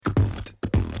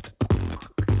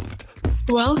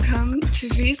Welcome to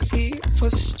VC for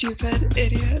Stupid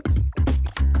Idiots.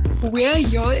 We're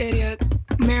your idiots,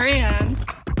 Marianne,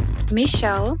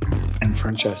 Michelle, and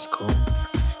Francesco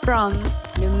from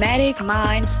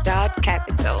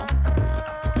numericminds.capital.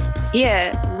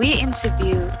 Here, we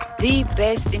interview the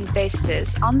best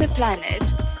investors on the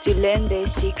planet to learn their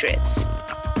secrets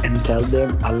and tell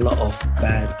them a lot of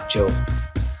bad jokes.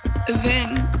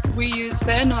 Then we use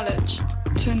their knowledge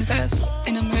to invest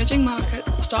in emerging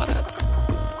market startups.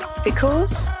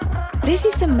 Because this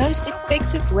is the most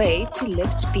effective way to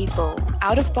lift people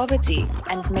out of poverty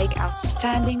and make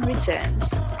outstanding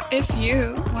returns. If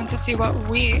you want to see what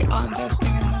we are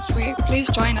investing in this week,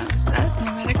 please join us at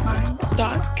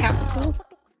numericminds.capital.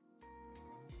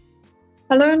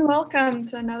 Hello and welcome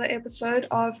to another episode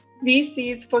of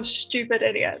VCs for Stupid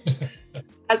Idiots.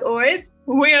 As always,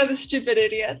 we are the Stupid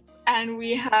Idiots and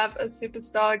we have a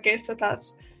superstar guest with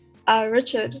us.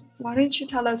 Richard, why don't you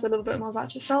tell us a little bit more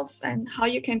about yourself and how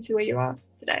you came to where you are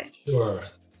today? Sure.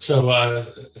 So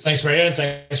thanks, Marianne.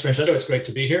 Thanks, Francesco. It's great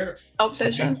to be here. Our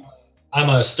pleasure. I'm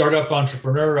a startup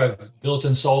entrepreneur. I've built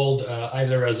and sold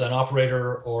either as an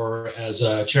operator or as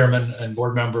a chairman and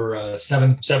board member,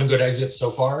 seven good exits so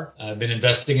far. I've been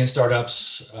investing in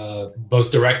startups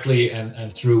both directly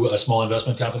and through a small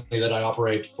investment company that I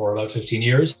operate for about 15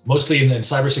 years, mostly in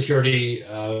cybersecurity.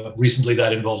 Recently,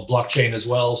 that involves blockchain as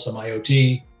well, some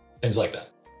IoT, things like that.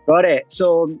 Got it.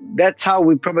 So that's how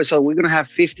we're going to have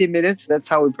 15 minutes. That's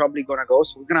how we're probably going to go.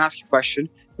 So we're going to ask you a question.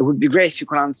 It would be great if you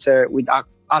could answer with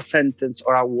a sentence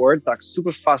or a word, like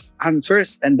super fast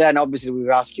answers. And then obviously we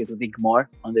will ask you to think more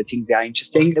on the things that are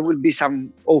interesting. There will be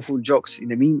some awful jokes in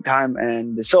the meantime.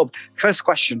 And so first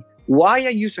question, why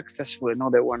are you successful?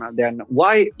 Another one out there.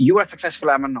 Why you are successful,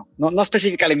 I'm not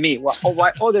specifically me.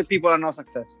 Why other people are not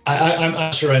successful? I'm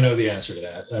not sure I know the answer to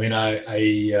that. I mean,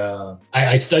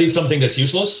 I studied something that's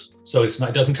useless. So it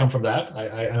doesn't come from that.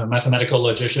 I'm a mathematical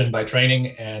logician by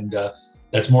training, and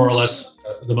that's more or less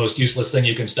the most useless thing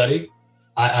you can study.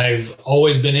 I've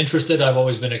always been interested, I've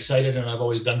always been excited, and I've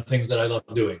always done things that I love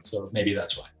doing. So maybe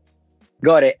that's why.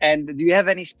 Got it. And do you have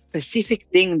any specific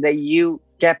thing that you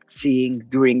kept seeing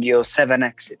during your 7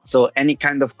 exits? So any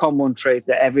kind of common trait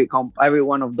that every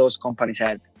one of those companies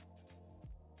had?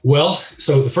 Well,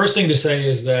 so the first thing to say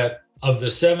is that of the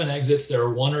 7 exits, there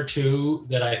are 1 or 2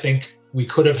 that I think we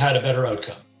could have had a better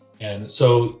outcome. And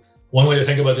so one way to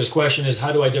think about this question is,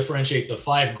 how do I differentiate the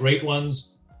 5 great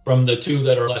ones from the 2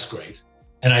 that are less great?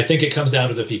 And I think it comes down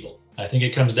to the people. I think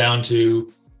it comes down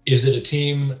to, is it a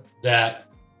team that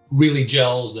really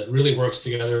gels, that really works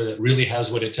together, that really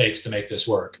has what it takes to make this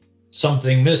work?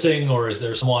 Something missing, or is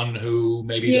there someone who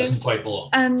maybe doesn't quite belong?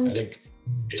 And I think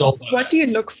it's all. What do you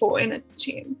look for in a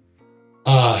team?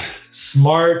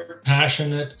 Smart,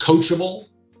 passionate, coachable.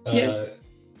 Yes.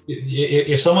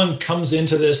 If someone comes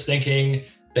into this thinking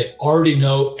they already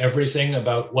know everything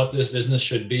about what this business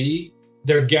should be,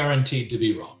 they're guaranteed to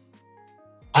be wrong.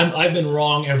 I've been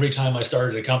wrong every time I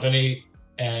started a company,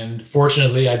 and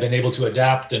fortunately I've been able to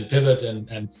adapt and pivot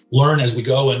and learn as we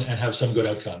go and have some good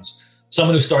outcomes.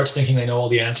 Someone who starts thinking they know all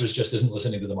the answers just isn't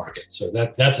listening to the market. So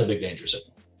that's a big danger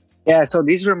signal. Yeah, so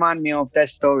this reminds me of that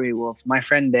story of my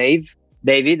friend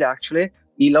David actually.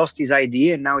 He lost his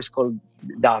ID and now it's called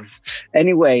Dove.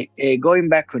 Anyway, going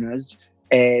back on us,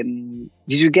 did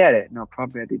you get it? No,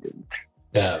 probably I didn't.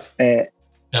 Dove. That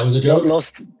was a joke? He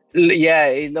lost.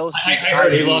 I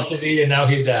heard he lost his E and now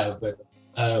he's Dav. But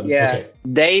okay.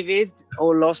 David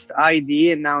lost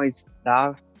ID and now it's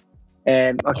Dav.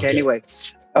 Okay. Anyway,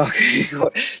 okay,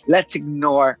 let's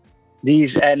ignore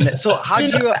these. And so how do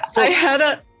you? So, I had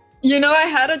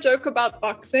a joke about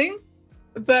boxing,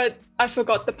 but I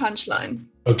forgot the punchline.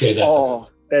 Okay, that's.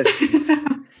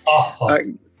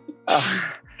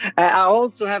 I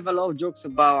also have a lot of jokes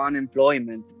about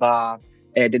unemployment, but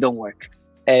they don't work.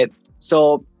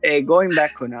 So going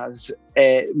back on us,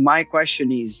 my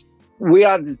question is, we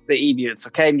are the idiots,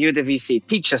 okay? And you're the VC.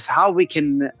 Teach us how we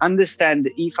can understand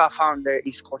if a founder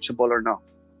is coachable or not,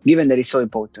 given that it's so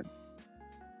important.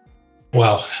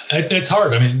 Well, it's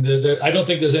hard. I mean, I don't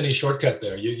think there's any shortcut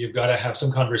there. You've got to have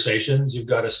some conversations. You've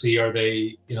got to see, are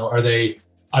they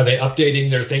updating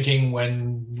their thinking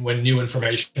when new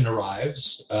information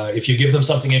arrives? If you give them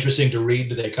something interesting to read,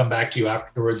 do they come back to you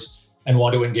afterwards and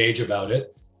want to engage about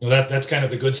it? That's kind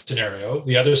of the good scenario.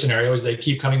 The other scenario is they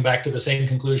keep coming back to the same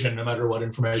conclusion no matter what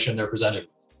information they're presented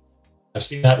with. I've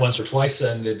seen that once or twice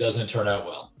and it doesn't turn out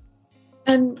well.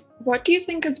 And what do you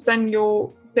think has been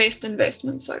your best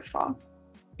investment so far?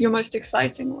 Your most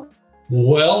exciting one?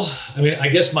 Well, I mean, I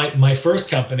guess my first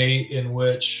company, in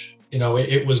which,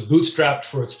 it was bootstrapped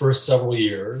for its first several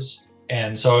years.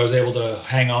 And so I was able to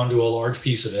hang on to a large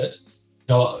piece of it.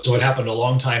 So it happened a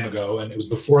long time ago, and it was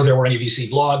before there were any VC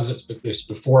blogs. It's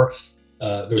before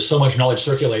there was so much knowledge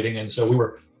circulating, and so we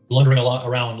were blundering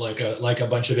around like a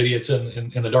bunch of idiots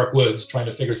in the dark woods trying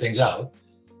to figure things out.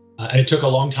 And it took a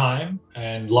long time,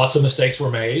 and lots of mistakes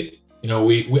were made.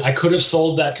 I could have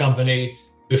sold that company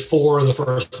before the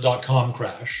first .com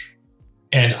crash.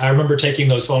 And I remember taking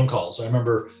those phone calls. I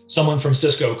remember someone from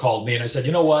Cisco called me and I said,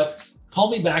 you know what, call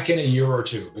me back in a year or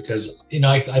two because,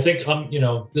 I think,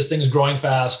 this thing is growing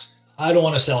fast. I don't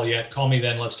want to sell yet. Call me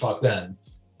then. Let's talk then.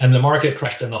 And the market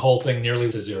crashed and the whole thing nearly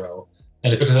to zero.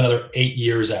 And it took us another 8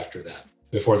 years after that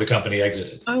before the company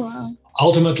exited. Oh, wow.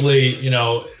 Ultimately,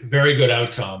 very good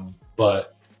outcome,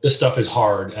 but this stuff is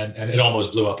hard and it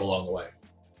almost blew up along the way.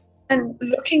 And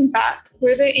looking back,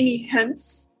 were there any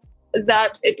hints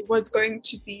that it was going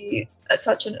to be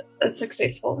such a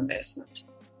successful investment?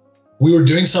 We were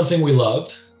doing something we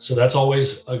loved, so that's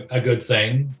always a good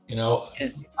thing.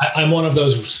 Yes. I'm one of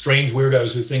those strange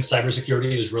weirdos who thinks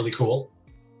cybersecurity is really cool,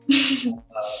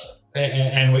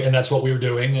 and that's what we were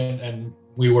doing. And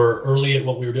we were early at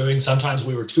what we were doing. Sometimes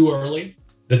we were too early.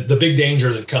 The big danger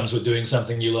that comes with doing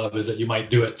something you love is that you might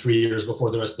do it 3 years before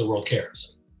the rest of the world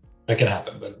cares. That can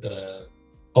happen, but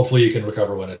hopefully you can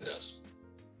recover when it does.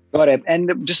 Got it.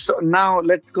 And just now,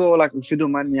 let's go, if you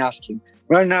don't mind me asking.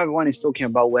 Right now, everyone is talking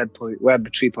about Web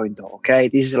 3.0, okay?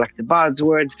 This is like the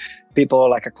buzzwords.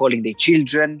 People are calling their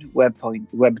children Web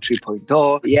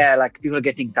 3.0. Yeah, people are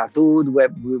getting tattooed,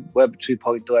 Web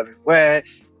 3.0 everywhere.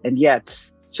 And yet,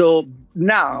 so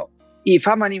now, if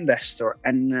I'm an investor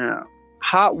and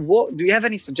what do you have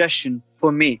any suggestion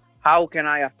for me? How can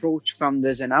I approach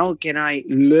funders and how can I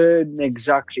learn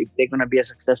exactly if they're going to be a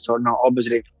success or not?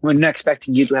 Obviously, we're not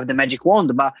expecting you to have the magic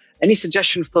wand, but any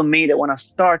suggestion for me that want to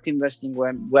start investing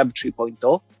in Web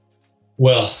 3.0?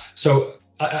 Well, so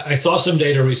I saw some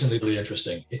data recently really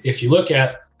interesting. If you look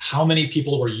at how many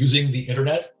people were using the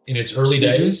internet in its early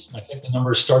days, I think the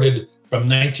number started from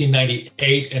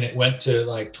 1998 and it went to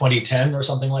 2010 or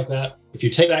something like that. If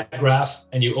you take that graph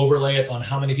and you overlay it on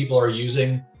how many people are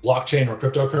using blockchain or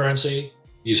cryptocurrency,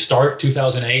 you start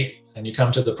 2008 and you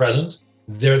come to the present,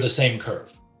 they're the same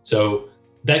curve. So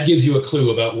that gives you a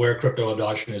clue about where crypto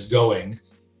adoption is going.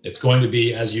 It's going to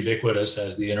be as ubiquitous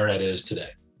as the internet is today.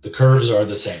 The curves are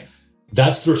the same.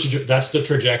 That's the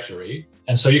trajectory.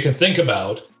 And so you can think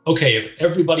about, okay, if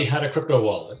everybody had a crypto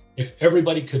wallet, if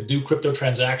everybody could do crypto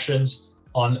transactions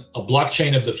on a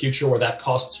blockchain of the future where that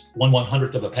costs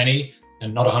 1/100th of a penny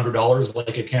and not $100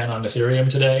 like it can on Ethereum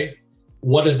today,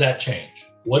 what does that change?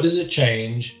 What does it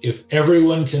change if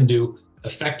everyone can do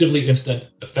effectively instant,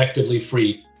 effectively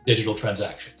free digital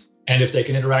transactions? And if they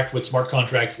can interact with smart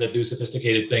contracts that do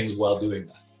sophisticated things while doing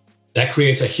that? That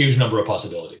creates a huge number of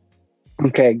possibilities.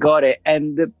 Okay, got it.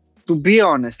 And to be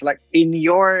honest, in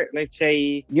your, let's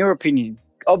say, in your opinion,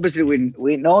 obviously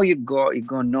we know you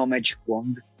got no magic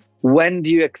wand. When do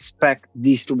you expect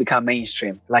this to become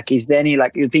mainstream? Is there any,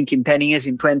 you think in 10 years,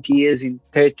 in 20 years, in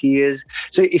 30 years?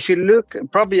 So if you look,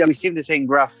 probably we see the same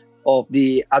graph of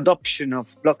the adoption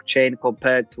of blockchain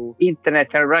compared to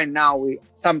internet. And right now,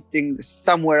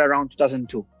 somewhere around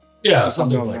 2002. Yeah,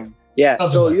 something like that. Yeah,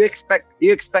 something so like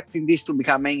you expecting this to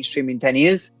become mainstream in 10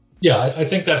 years? Yeah, I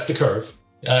think that's the curve.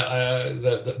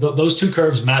 Those two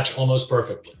curves match almost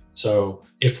perfectly. So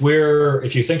if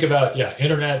you think about,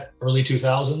 internet, early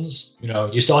 2000s,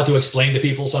 you still had to explain to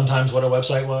people sometimes what a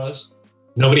website was.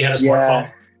 Nobody had a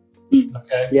smartphone.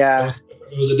 Okay. Yeah.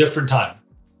 It was a different time.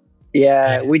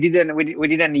 Yeah. And we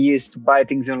didn't used to buy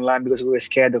things online because we were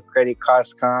scared of credit card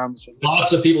scams.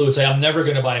 Lots of people would say, I'm never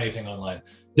going to buy anything online.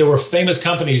 There were famous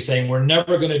companies saying, we're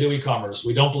never going to do e-commerce.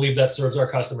 We don't believe that serves our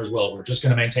customers well. We're just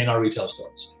going to maintain our retail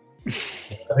stores.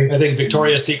 I think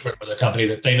Victoria's Secret was a company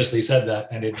that famously said that,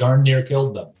 and it darn near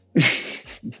killed them.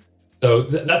 So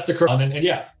that's the curve. And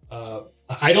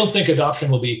I don't think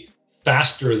adoption will be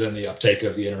faster than the uptake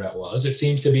of the internet was. It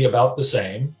seems to be about the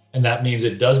same, and that means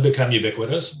it does become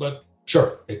ubiquitous. But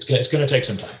sure, it's going to take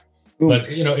some time. Ooh. But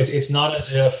it's not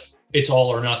as if it's all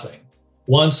or nothing.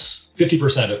 Once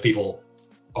 50% of people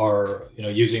are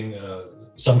using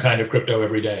some kind of crypto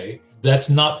every day,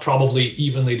 that's not probably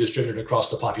evenly distributed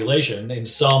across the population. In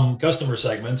some customer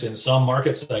segments, in some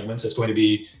market segments, it's going to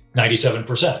be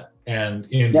 97%. And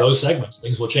in those segments,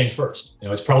 things will change first.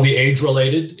 It's probably age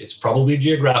related. It's probably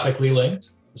geographically linked.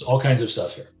 There's all kinds of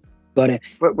stuff here. Got it.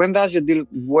 Where does your deal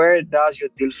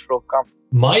flow come?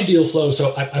 My deal flow.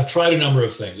 So I've tried a number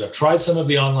of things. I've tried some of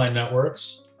the online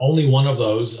networks. Only one of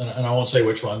those, and I won't say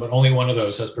which one, but only one of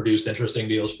those has produced interesting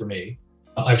deals for me.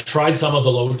 I've tried some of the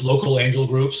local angel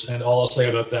groups, and all I'll say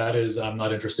about that is I'm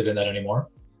not interested in that anymore.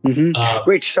 Mm-hmm.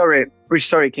 Rich,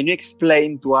 sorry. Can you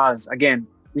explain to us again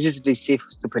This is VC for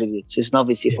stupid idiots. It's not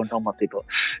VC for normal people.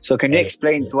 So can you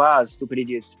explain to us, stupid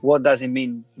idiots, what does it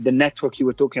mean, the network you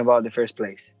were talking about in the first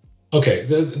place? Okay,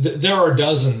 there are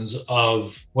dozens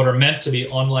of what are meant to be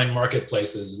online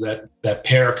marketplaces that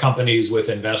pair companies with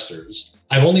investors.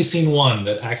 I've only seen one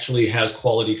that actually has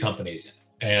quality companies in it.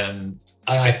 And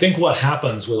I think what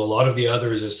happens with a lot of the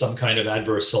others is some kind of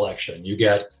adverse selection. You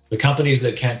get the companies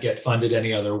that can't get funded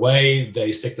any other way,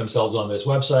 they stick themselves on this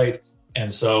website.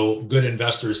 And so good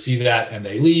investors see that and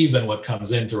they leave, and what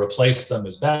comes in to replace them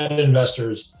is bad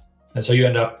investors. And so you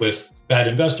end up with bad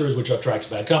investors, which attracts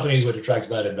bad companies, which attracts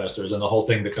bad investors, and the whole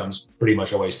thing becomes pretty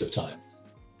much a waste of time.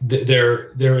 There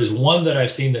is one that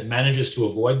I've seen that manages to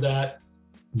avoid that.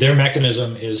 Their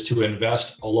mechanism is to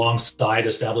invest alongside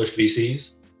established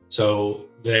VCs. So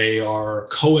they are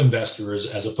co-investors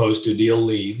as opposed to deal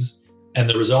leads. And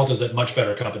the result is that much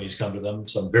better companies come to them.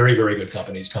 Some very, very good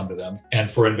companies come to them. And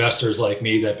for investors like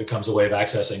me, that becomes a way of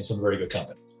accessing some very good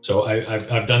companies. So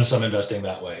I've done some investing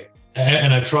that way.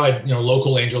 And I've tried,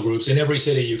 local angel groups. In every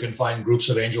city, you can find groups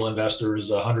of angel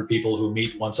investors, 100 people who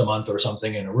meet once a month or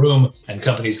something in a room, and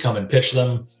companies come and pitch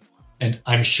them. And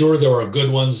I'm sure there are good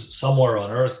ones somewhere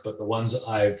on earth, but the ones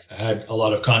I've had a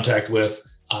lot of contact with,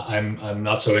 I'm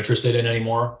not so interested in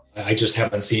anymore. I just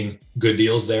haven't seen good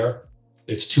deals there.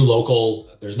 It's too local.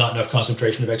 There's not enough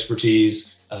concentration of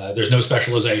expertise. There's no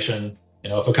specialization.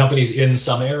 If a company's in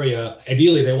some area,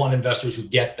 ideally they want investors who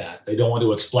get that. They don't want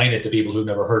to explain it to people who've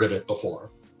never heard of it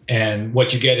before. And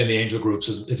what you get in the angel groups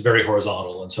is it's very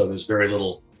horizontal. And so there's very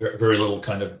little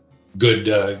kind of good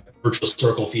virtuous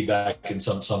circle feedback in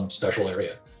some special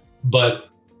area. But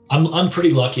I'm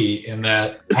pretty lucky in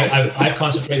that I've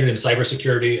concentrated in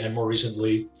cybersecurity and more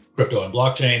recently crypto and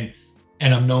blockchain,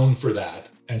 and I'm known for that.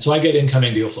 And so I get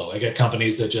incoming deal flow. I get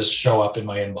companies that just show up in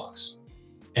my inbox.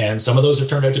 And some of those have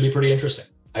turned out to be pretty interesting.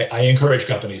 I encourage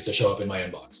companies to show up in my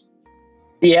inbox.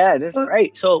 Yeah, that's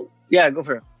right. So yeah, go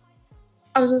for it.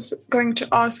 I was just going to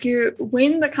ask you,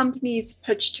 when the companies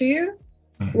pitch to you,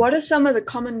 what are some of the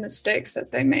common mistakes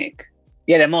that they make?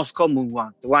 Yeah, the most common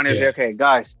one. The one is, okay,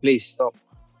 guys, please stop.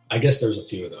 I guess there's a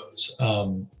few of those.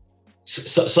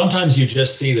 Sometimes you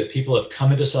just see that people have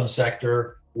come into some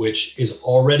sector which is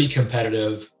already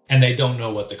competitive, and they don't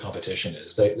know what the competition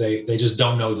is. They just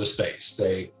don't know the space.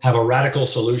 They have a radical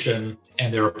solution,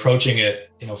 and they're approaching it,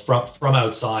 from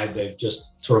outside. They've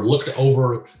just sort of looked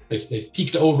over. They've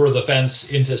peeked over the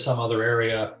fence into some other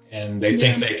area, and they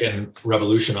think they can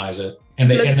revolutionize it. And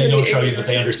they don't show you that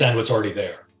they understand what's already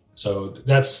there. So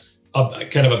that's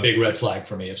kind of a big red flag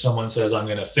for me. If someone says, I'm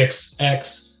going to fix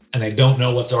X, and they don't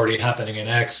know what's already happening in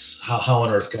X, how on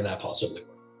earth can that possibly work?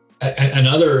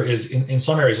 Another is in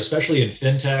some areas, especially in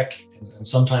fintech and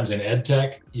sometimes in ed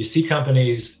tech, you see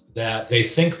companies that they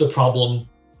think the problem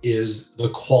is the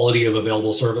quality of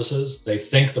available services. They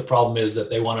think the problem is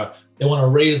that they want to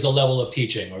raise the level of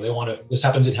teaching, or this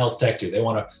happens in health tech too. They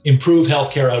want to improve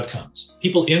healthcare outcomes.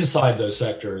 People inside those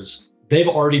sectors, they've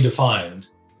already defined,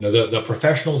 the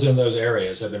professionals in those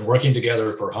areas have been working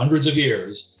together for hundreds of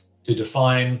years to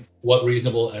define what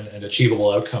reasonable and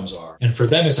achievable outcomes are. And for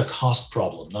them, it's a cost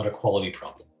problem, not a quality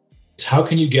problem. It's how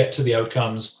can you get to the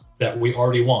outcomes that we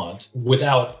already want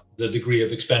without the degree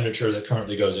of expenditure that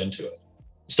currently goes into it?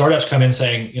 Startups come in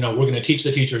saying, we're going to teach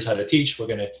the teachers how to teach. We're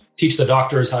going to teach the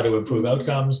doctors how to improve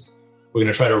outcomes. We're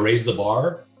going to try to raise the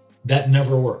bar. That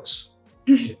never works.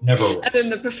 It never works. And then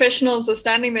the professionals are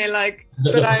standing there like,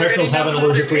 the professionals have an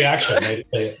allergic reaction.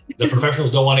 The professionals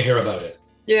don't want to hear about it.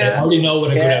 Yeah. They already know what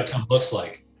a good outcome looks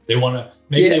like. They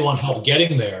want help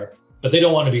getting there, but they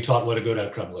don't want to be taught what a good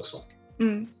outcome looks like.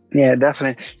 Mm. Yeah,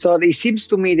 definitely. So it seems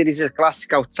to me there is a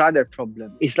classic outsider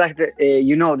problem. It's like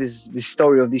this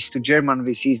story of these two German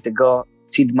VCs that got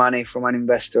seed money from an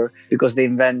investor because they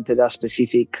invented a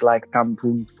specific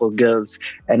tampon for girls.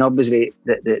 And obviously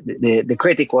the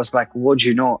critic was like, what do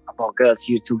you know about girls?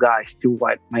 You two guys, two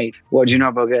white male. What do you know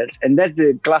about girls? And that's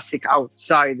the classic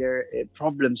outsider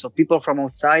problem. So people from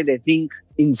outside, they think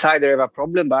insider have a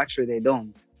problem, but actually they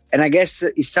don't. And I guess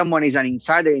if someone is an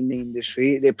insider in the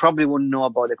industry, they probably won't know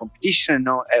about the competition,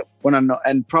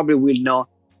 and probably will know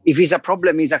if it's a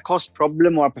problem, is a cost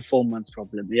problem or a performance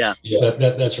problem. Yeah,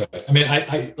 that's right. I mean,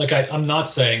 I'm not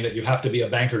saying that you have to be a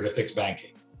banker to fix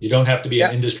banking. You don't have to be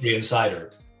an industry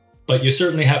insider, but you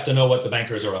certainly have to know what the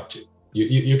bankers are up to.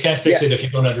 You can't fix it if you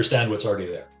don't understand what's already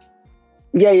there.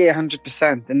 Yeah,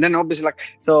 100%. And then obviously,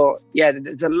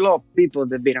 there's a lot of people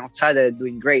that have been outsider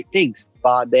doing great things,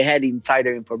 but they had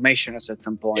insider information at a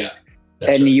certain point. Yeah,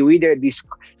 and right. you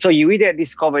either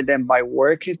discover them by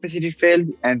work in a specific field,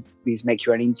 and these make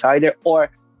you an insider, or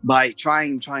by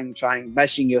trying,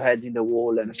 bashing your head in the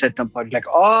wall, and at a certain point,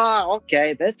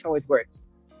 okay, that's how it works.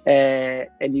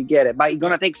 and you get it. But it's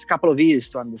gonna take a couple of years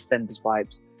to understand these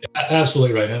vibes.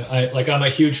 Absolutely right. And I'm a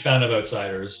huge fan of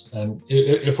outsiders. And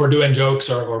if we're doing jokes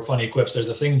or funny quips, there's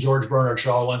a thing George Bernard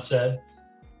Shaw once said.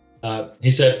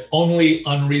 He said, only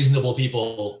unreasonable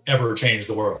people ever change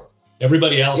the world.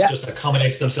 Everybody else just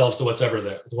accommodates themselves to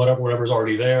whatever's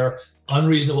already there.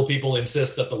 Unreasonable people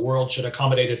insist that the world should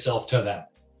accommodate itself to them.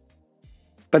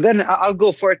 But then I'll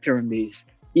go further on this.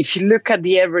 If you look at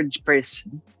the average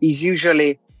person, he's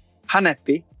usually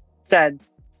unhappy, sad,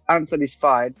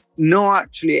 unsatisfied, not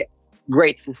actually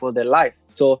grateful for their life.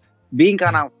 So being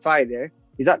an outsider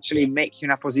is actually making you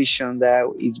in a position that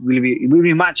it will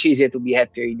be much easier to be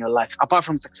happier in your life, apart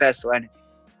from success or anything.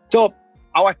 So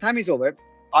our time is over.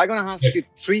 I'm going to ask you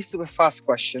 3 super fast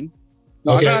questions.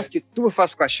 No, I'm going to ask you 2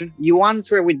 fast questions. You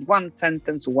answer with 1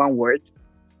 sentence, 1 word.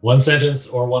 1 sentence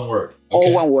or 1 word.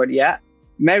 Okay. Or 1 word, yeah.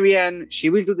 Marianne, she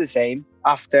will do the same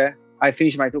after I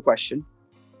finish my 2 questions.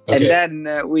 Okay. And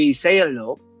then we say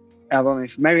hello. I don't know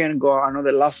if Marianne got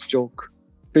another last joke.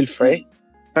 Feel free.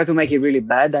 Try to make it really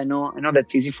bad. I know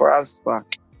that's easy for us, but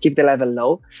keep the level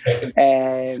low.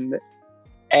 And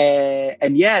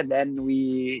then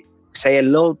we say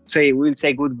hello. We'll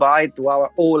say goodbye to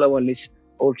all our listeners,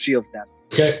 all 3 of them.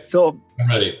 Okay. So I'm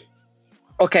ready.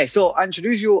 Okay, so I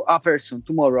introduce you a person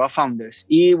tomorrow, a founders.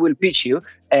 He will pitch you,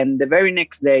 and the very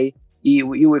next day, you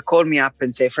will call me up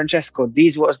and say, Francesco,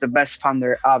 this was the best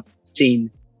founder I've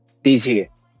seen this year.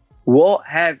 What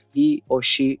have he or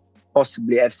she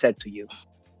possibly have said to you?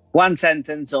 1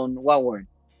 sentence on 1 word.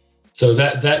 So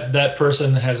that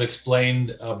person has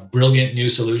explained a brilliant new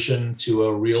solution to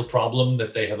a real problem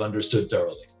that they have understood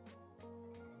thoroughly.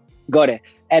 Got it.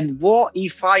 And what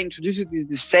if I introduce you to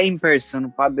the same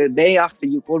person, but the day after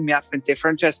you call me up and say,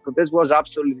 Francesco, this was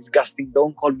absolutely disgusting.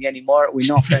 Don't call me anymore. We're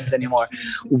not friends anymore.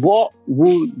 What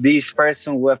would this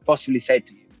person have possibly said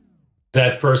to you?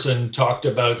 That person talked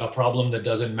about a problem that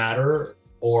doesn't matter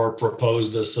or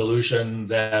proposed a solution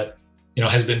that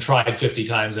has been tried 50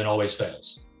 times and always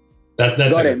fails.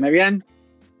 That's Got it. Marianne?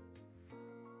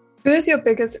 Who's your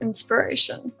biggest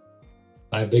inspiration?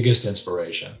 My biggest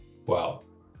inspiration? Wow.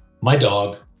 My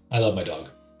dog. I love my dog.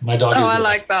 My dog. I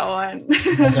like that one.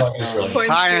 My dog is brilliant.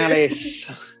 Finally,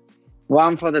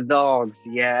 1 for the dogs.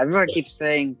 Yeah, everyone keeps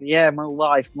saying, "Yeah, my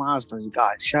wife, my husband."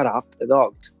 Guys, shut up, the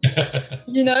dogs.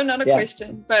 Not a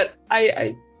question, but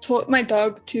I taught my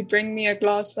dog to bring me a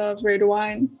glass of red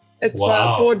wine. It's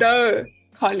a Bordeaux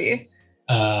collie.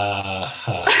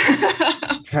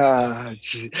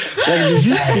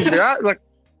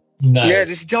 Nice. Yeah,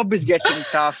 this job is getting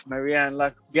tough, Marianne.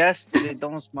 Yes, they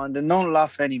don't smile. They don't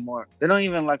laugh anymore. They don't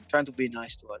even trying to be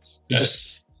nice to us.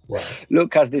 Yes. Wow.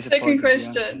 Look at this. Second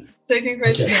question. Okay.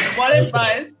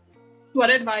 What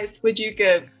advice would you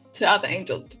give to other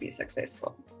angels to be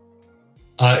successful?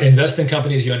 Invest in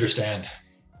companies you understand.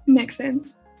 Makes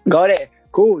sense. Got it.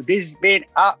 Cool. This has been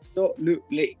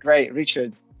absolutely great,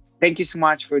 Richard. Thank you so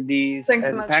much for this. Thanks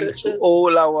so much, thanks Richard. to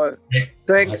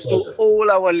all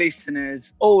our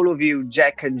listeners, all of you,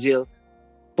 Jack and Jill,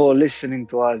 for listening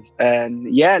to us.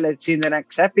 And let's see you in the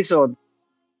next episode.